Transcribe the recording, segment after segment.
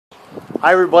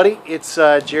Hi everybody, it's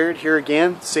Jared here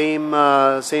again. Same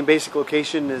basic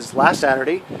location as last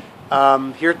Saturday,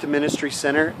 here at the Ministry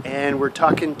Center, and we're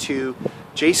talking to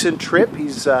Jason Tripp.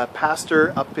 He's a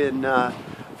pastor up in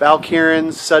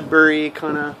Valcarran, Sudbury,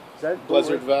 kind of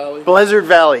Blizzard Valley. Blizzard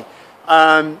Valley,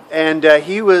 and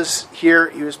he was here.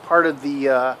 He was part of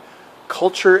the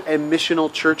Culture and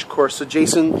Missional Church course. So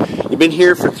Jason, you've been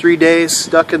here for 3 days,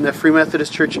 stuck in the Free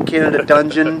Methodist Church in Canada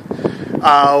dungeon.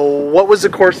 What was the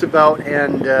course about,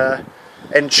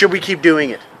 and should we keep doing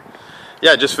it?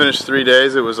 Yeah, just finished 3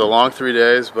 days. It was a long 3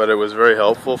 days, but it was very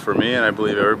helpful for me and I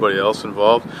believe everybody else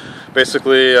involved.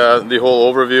 Basically, the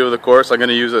whole overview of the course, I'm going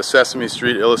to use a Sesame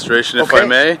Street illustration, if I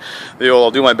may.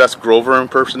 I'll do my best Grover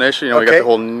impersonation. You know, we got the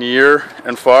whole near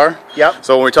and far. Yep.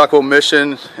 So when we talk about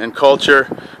mission and culture,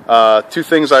 two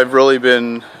things I've really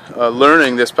been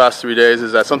learning this past 3 days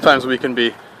is that sometimes we can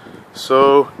be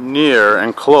so near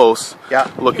and close,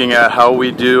 looking at how we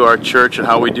do our church and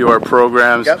how we do our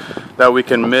programs, that we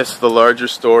can miss the larger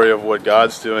story of what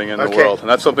God's doing in the world. And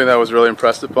that's something that was really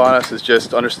impressed upon us, is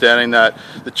just understanding that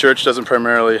the church doesn't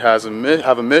primarily have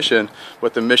a mission,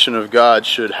 but the mission of God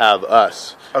should have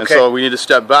us. And so we need to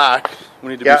step back, we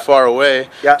need to be far away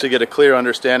to get a clear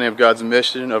understanding of God's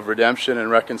mission of redemption and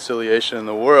reconciliation in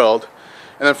the world.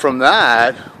 And then from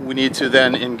that, we need to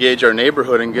then engage our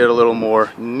neighborhood and get a little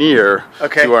more near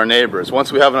to our neighbors.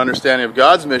 Once we have an understanding of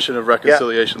God's mission of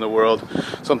reconciliation in the world,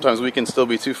 sometimes we can still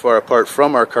be too far apart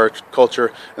from our culture,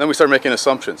 and then we start making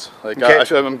assumptions. Like I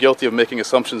feel like I'm guilty of making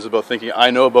assumptions about thinking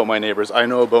I know about my neighbors, I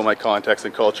know about my context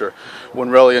and culture, when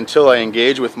really until I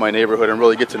engage with my neighborhood and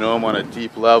really get to know them on a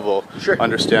deep level,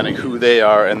 understanding who they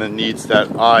are and the needs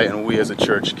that I and we as a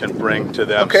church can bring to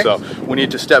them. So we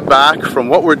need to step back from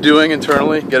what we're doing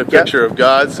internally, get a picture of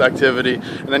God's activity,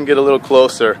 and then get a little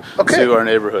closer to our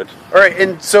neighborhood. All right,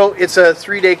 and so it's a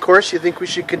 3-day course. You think we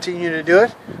should continue to do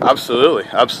it? Absolutely,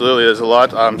 absolutely. There's a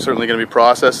lot I'm certainly going to be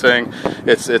processing.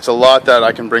 It's a lot that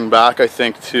I can bring back, I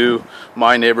think, to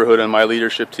my neighborhood and my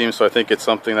leadership team, so I think it's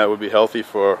something that would be healthy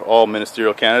for all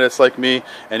ministerial candidates like me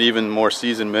and even more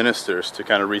seasoned ministers to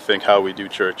kind of rethink how we do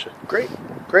church. Great.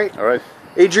 All right.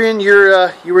 Adrian,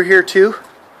 you were here too?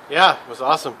 Yeah, it was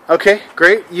awesome. Okay,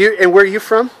 great. And where are you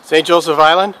from? St. Joseph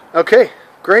Island. Okay,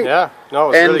 great. Yeah, no, it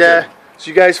was really good. So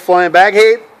you guys flying back?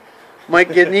 Hey, Mike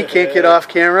Gidney can't get off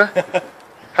camera.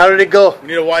 How did it go? We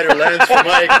need a wider lens for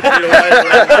Mike.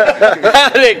 How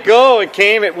did it go? It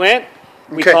came, it went.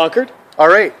 We conquered. All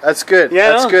right, that's good.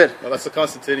 Yeah, that's good. Well, that's the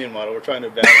Constantinian model. We're trying to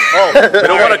balance. We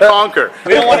don't want to conquer.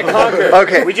 We don't want to conquer.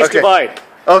 Okay. We just divide.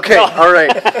 Okay, all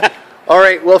right. All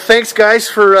right, well, thanks, guys,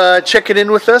 for checking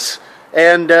in with us.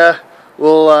 And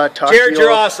we'll talk to you all. Jared,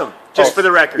 you're awesome. Just for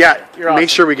the record. Yeah, you're awesome. Make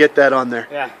sure we get that on there.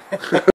 Yeah.